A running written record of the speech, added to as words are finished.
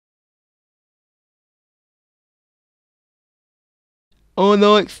I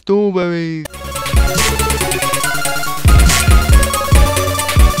like strawberries.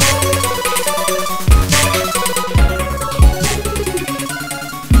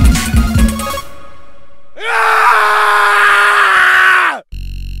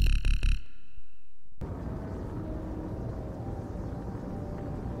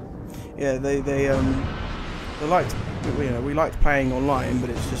 Yeah, they liked, you know, we liked playing online, but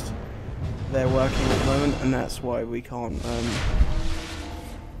it's just they're working at the moment, and that's why we can't,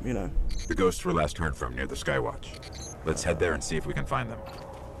 you know. The ghosts were last heard from near the Skywatch. Let's head there and see if we can find them.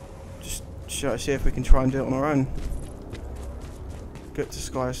 Just see if we can try and do it on our own. Get to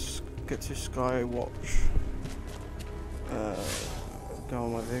Skywatch. Go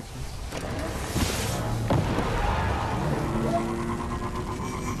on my vehicle.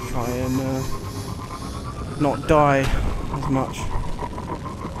 Try and not die as much.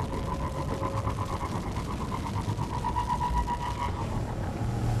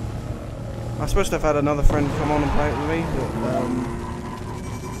 I was supposed to have had another friend come on and play it with me, but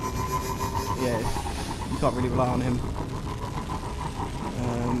yeah, you can't really rely on him.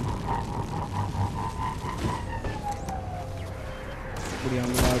 Pretty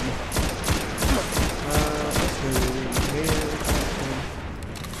unreliable. Let's go here.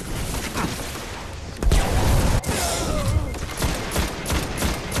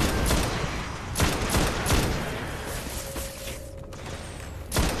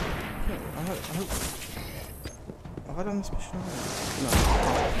 Have I done this mission already? No.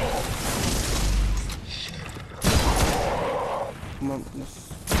 Come on, let's...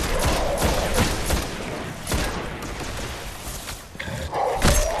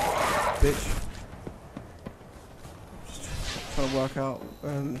 Bitch. Just trying to work out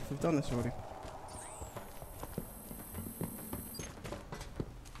if we've done this already.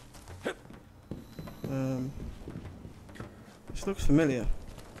 This looks familiar.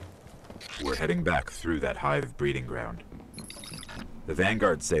 We're heading back through that hive breeding ground. The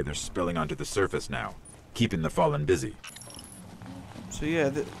Vanguard say they're spilling onto the surface now, keeping the Fallen busy. So yeah,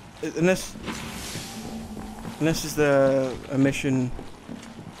 and this is a mission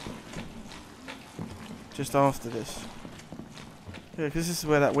just after this. Yeah, because this is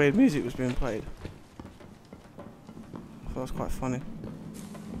where that weird music was being played. I thought it was quite funny.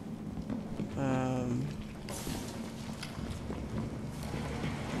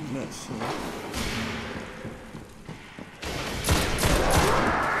 Let's see.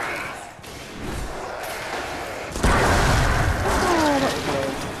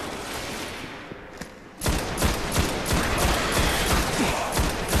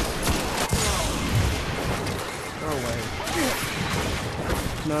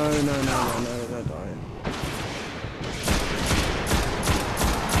 No, they're dying.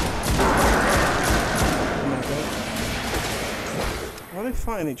 Oh my god. Why are they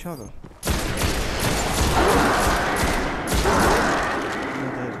fighting each other?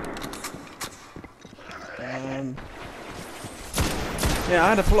 Yeah, I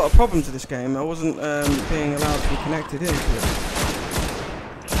had a lot of problems with this game. I wasn't being allowed to be connected into it.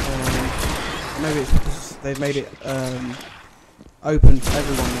 Maybe it's because they've made it open for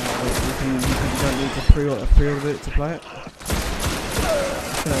everyone now. You don't need to pre-order it to play it. So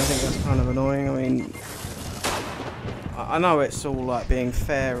I think that's kind of annoying. I mean, I know it's all like being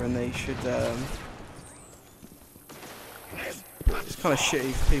fair and they should. It's kind of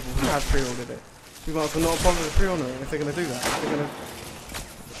shitty for people who have pre-ordered it. We might as well not bother to pre-order it if they're going to do that. If they're going to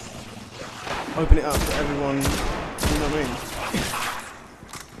open it up to everyone. You know what I mean?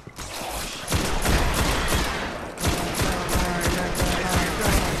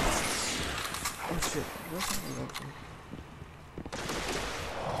 Shit, where's that one going?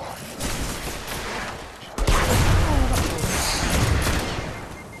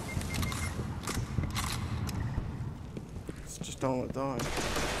 Just don't want to die.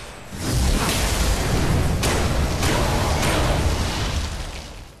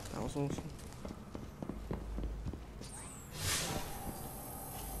 That was awesome.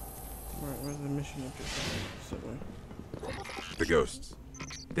 Right, where's the mission objective? The ghosts.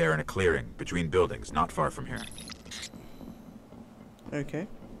 They're in a clearing between buildings not far from here. Okay.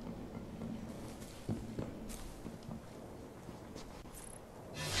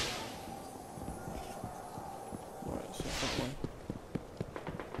 Right, so that way.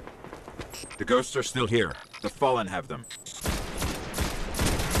 The ghosts are still here. The Fallen have them.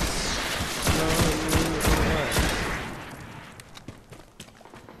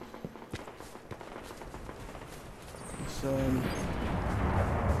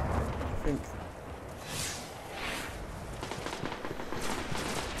 I think.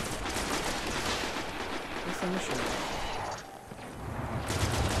 What's the mission?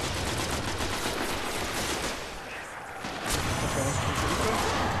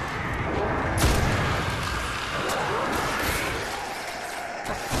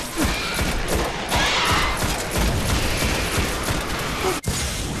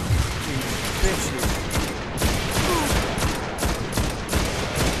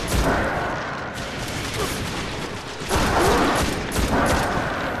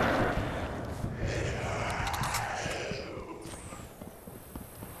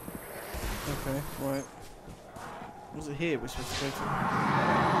 Okay, right. Was it here we're supposed to go to?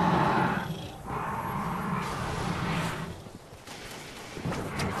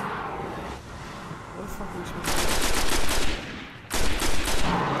 Where the fuck are we supposed to go?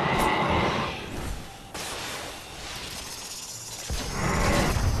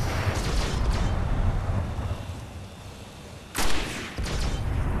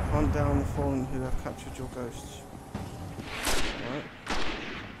 Hunt down the fallen who have captured your ghosts. Right.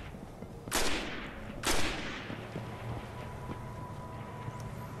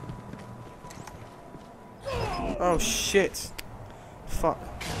 Oh shit! Fuck.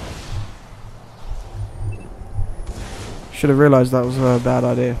 Should have realised that was a bad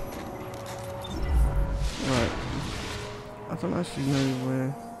idea. Right. I don't actually know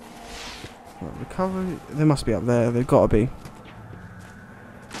where. Right, recovery. They must be up there. They've got to be.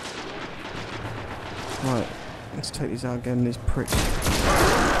 Right. Let's take these out again. These pricks.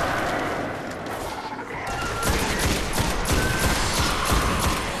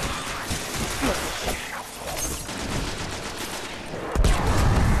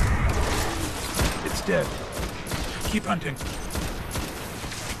 Dead. Keep hunting.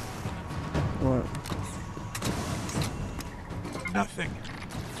 Right. Nothing.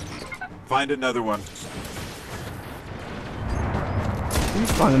 Find another one. You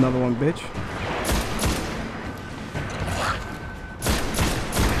find another one, bitch.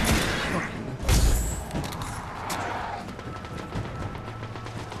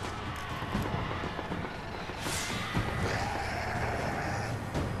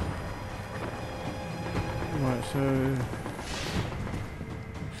 Right, so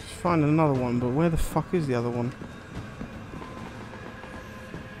just find another one, but where the fuck is the other one?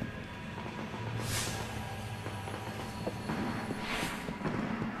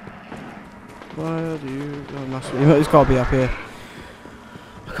 Where do you? Oh, it must be. It's got to be up here.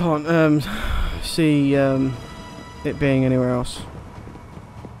 I can't see it being anywhere else.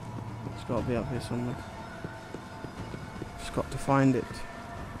 It's got to be up here somewhere. Just got to find it.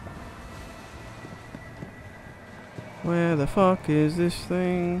 Where the fuck is this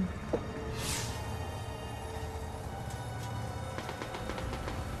thing?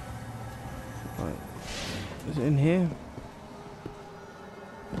 Right. Is it in here?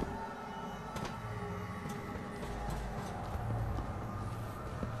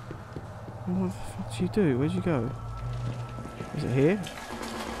 What the fuck do you do? Where'd you go? Is it here?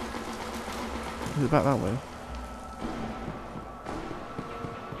 Is it back that way?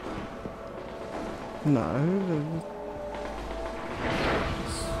 No.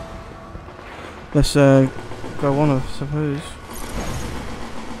 Let's go on, I suppose.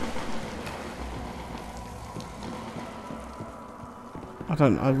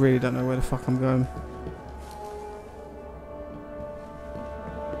 I really don't know where the fuck I'm going.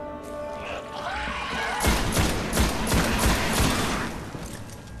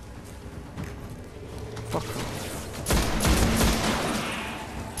 Fuck off.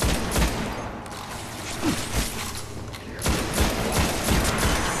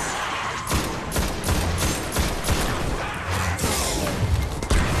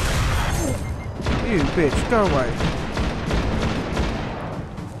 You bitch, go away.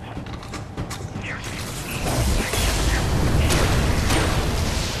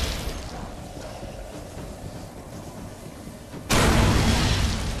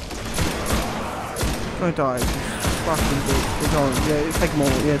 Don't die, you fucking bitch. Go on, yeah, take them all,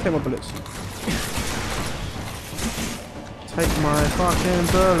 yeah, take my bullets. Take my fucking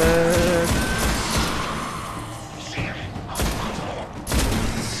bullets.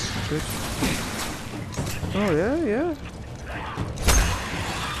 Bitch. Oh yeah, yeah.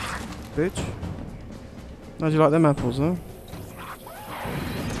 Bitch. How'd you like them apples, huh?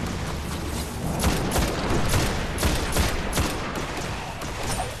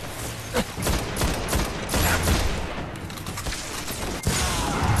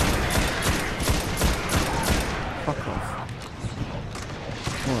 Fuck off.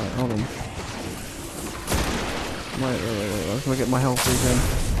 Alright, hold on. Wait. I was gonna get my health again.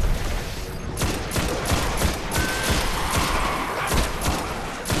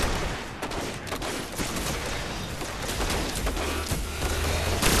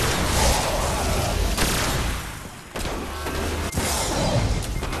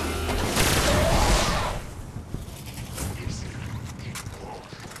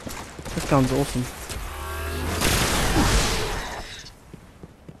 gun's awesome.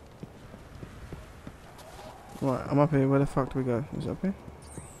 Right, I'm up here. Where the fuck do we go? Is it up here?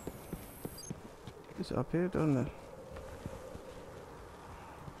 Is it up here? Don't know.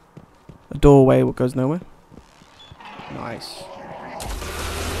 A doorway that goes nowhere. Nice.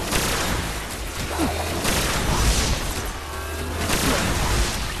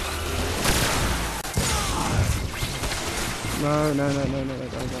 No.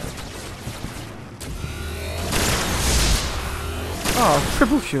 Oh,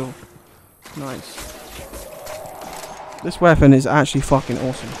 triple shield. Nice. This weapon is actually fucking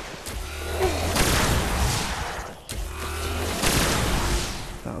awesome.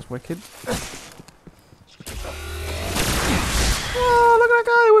 That was wicked. Oh, look at that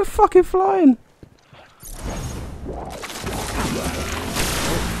guy, we're fucking flying. Oh,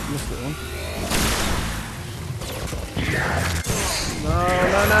 missed it one.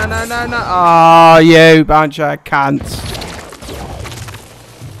 No. Oh, you bunch of cunts.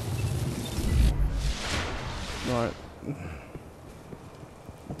 Right.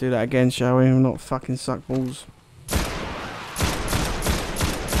 Do that again, shall we? Not fucking suck balls.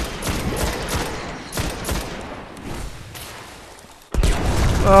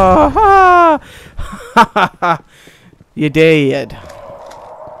 Oh, ha! You dead.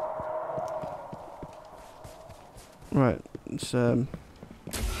 Right, it's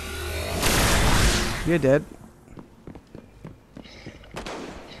you're dead.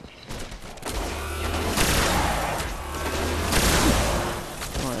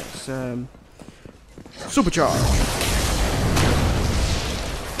 Right, it's supercharge.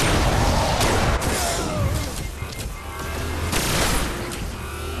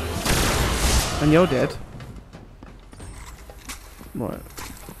 And you're dead. Right.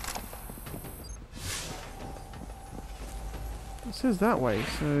 It says that way,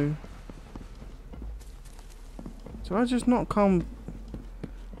 so... Did I just not come...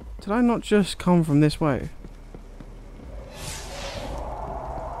 Did I not just come from this way?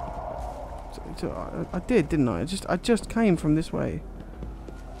 I did, didn't I? I just came from this way.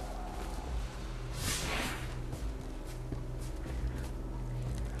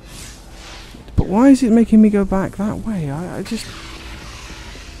 But why is it making me go back that way? I just...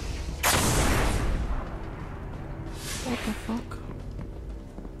 What the fuck?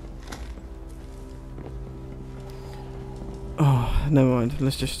 Oh, never mind.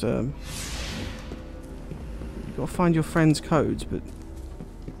 Let's just you gotta find your friend's codes, but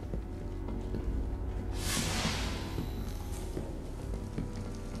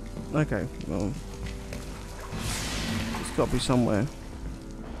okay, well, it's gotta be somewhere.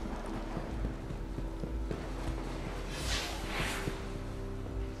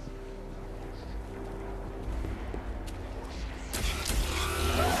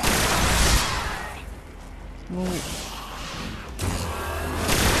 Well,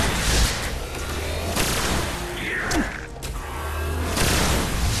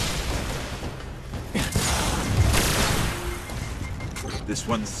 This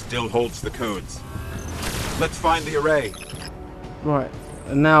one still holds the codes. Let's find the array. right,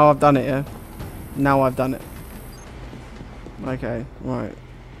 and now I've done it, yeah? Now I've done it. Okay, right.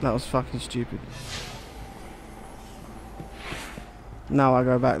 That was fucking stupid. Now I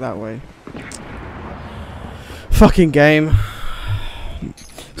go back that way. Fucking game.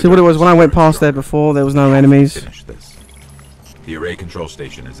 See what it was when I went past there before, there was no enemies. Finish this. The array control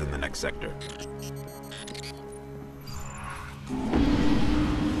station is in the next sector.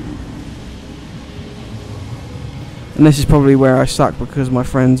 And this is probably where I suck because my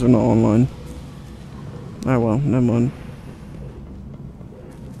friends are not online. Oh well, never mind.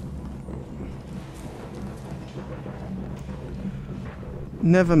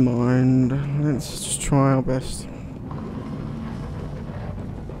 Never mind. Let's just try our best.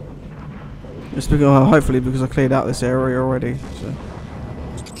 Just because, hopefully because I cleared out this area already. So.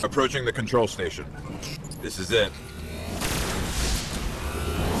 Approaching the control station. This is it.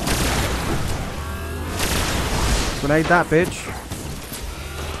 Grenade that bitch.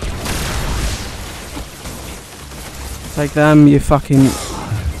 Take them, you fucking...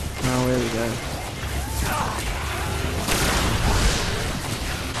 Oh, here we go.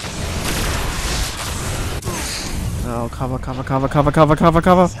 Oh, cover.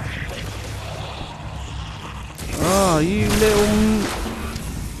 Oh, you little...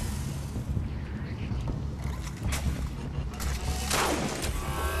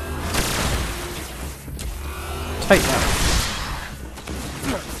 Take that.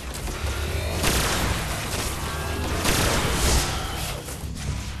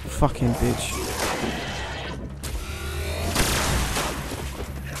 Fucking bitch.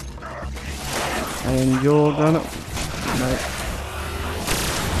 And you're gonna... No.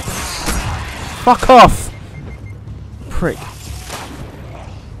 Fuck off! Prick.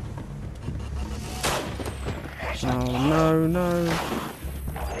 Oh, no, no.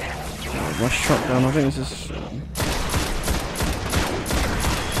 Oh, my shotgun, I think this is...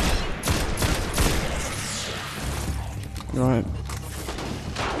 Right.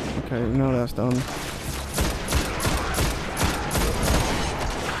 Okay, now that's done.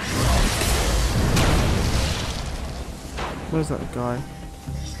 Where's that guy?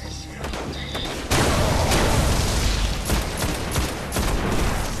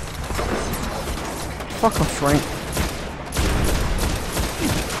 Fuck off, Shrink.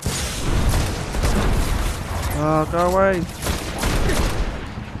 Oh, go away.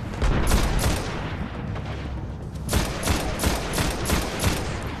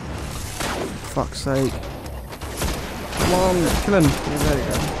 Fuck's sake. Come on, kill him. Yeah, there you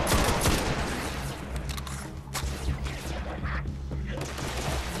go.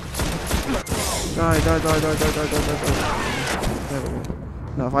 Die. There we go.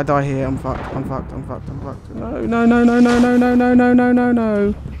 No, if I die here, I'm fucked. I'm fucked. No.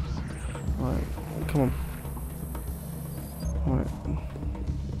 Right, come on. Right.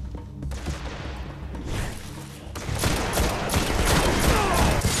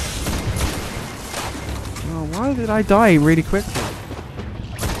 Oh, why did I die really quickly?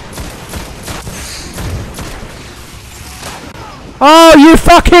 Oh, you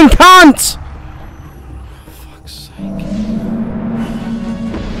fucking cunt! Fuck's sake.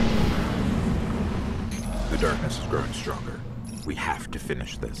 The darkness is growing stronger. We have to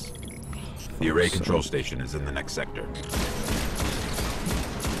finish this. The array control station is in the next sector.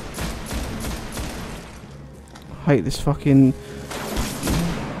 I hate this fucking...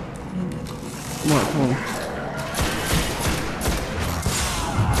 Right, come on.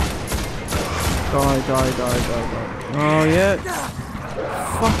 Die. Oh, yeah.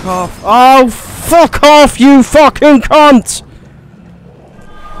 Fuck off. Oh, fuck off, you fucking cunt!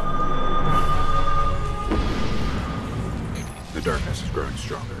 The darkness is growing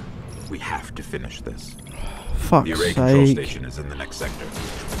stronger. We have to finish this. Fuck's The array control sake. station is in the next sector.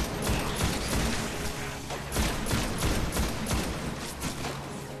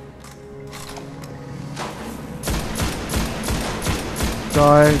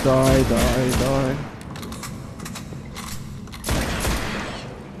 Die.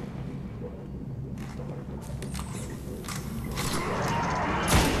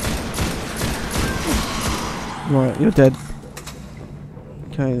 Right, you're dead.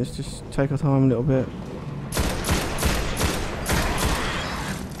 Okay, let's just take our time a little bit.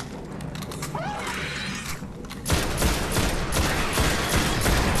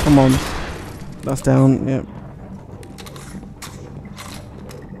 Come on. That's down, yep.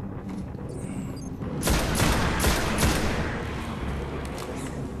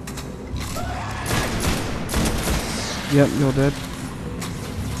 Yep, you're dead.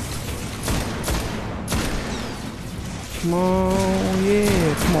 Come on,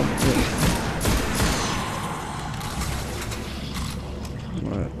 yeah, come on. Yeah.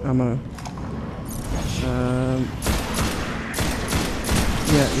 Right, ammo.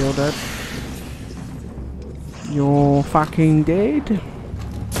 Yeah, you're dead. You're fucking dead. Yeah,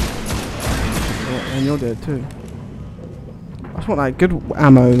 and you're dead too. I just want that good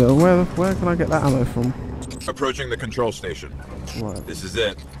ammo though. Where can I get that ammo from? Approaching the control station. Right. This is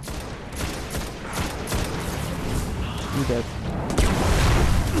it. You're dead.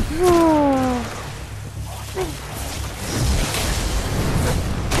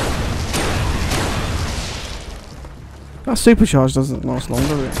 That supercharge doesn't last long,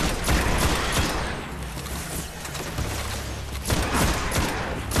 does it?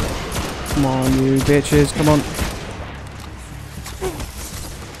 Come on, you bitches, come on.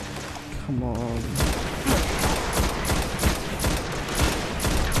 Come on.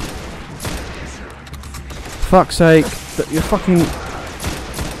 Fuck's sake, you're fucking...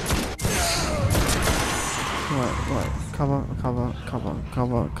 Right,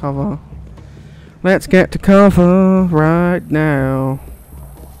 cover. Let's get to cover right now.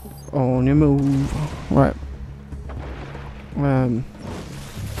 On your move. Right. Die.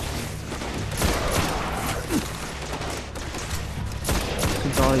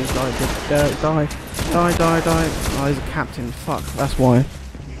 Oh, he's a captain. Fuck, that's why.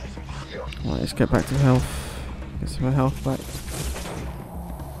 Right, let's get back to health. Get some health back.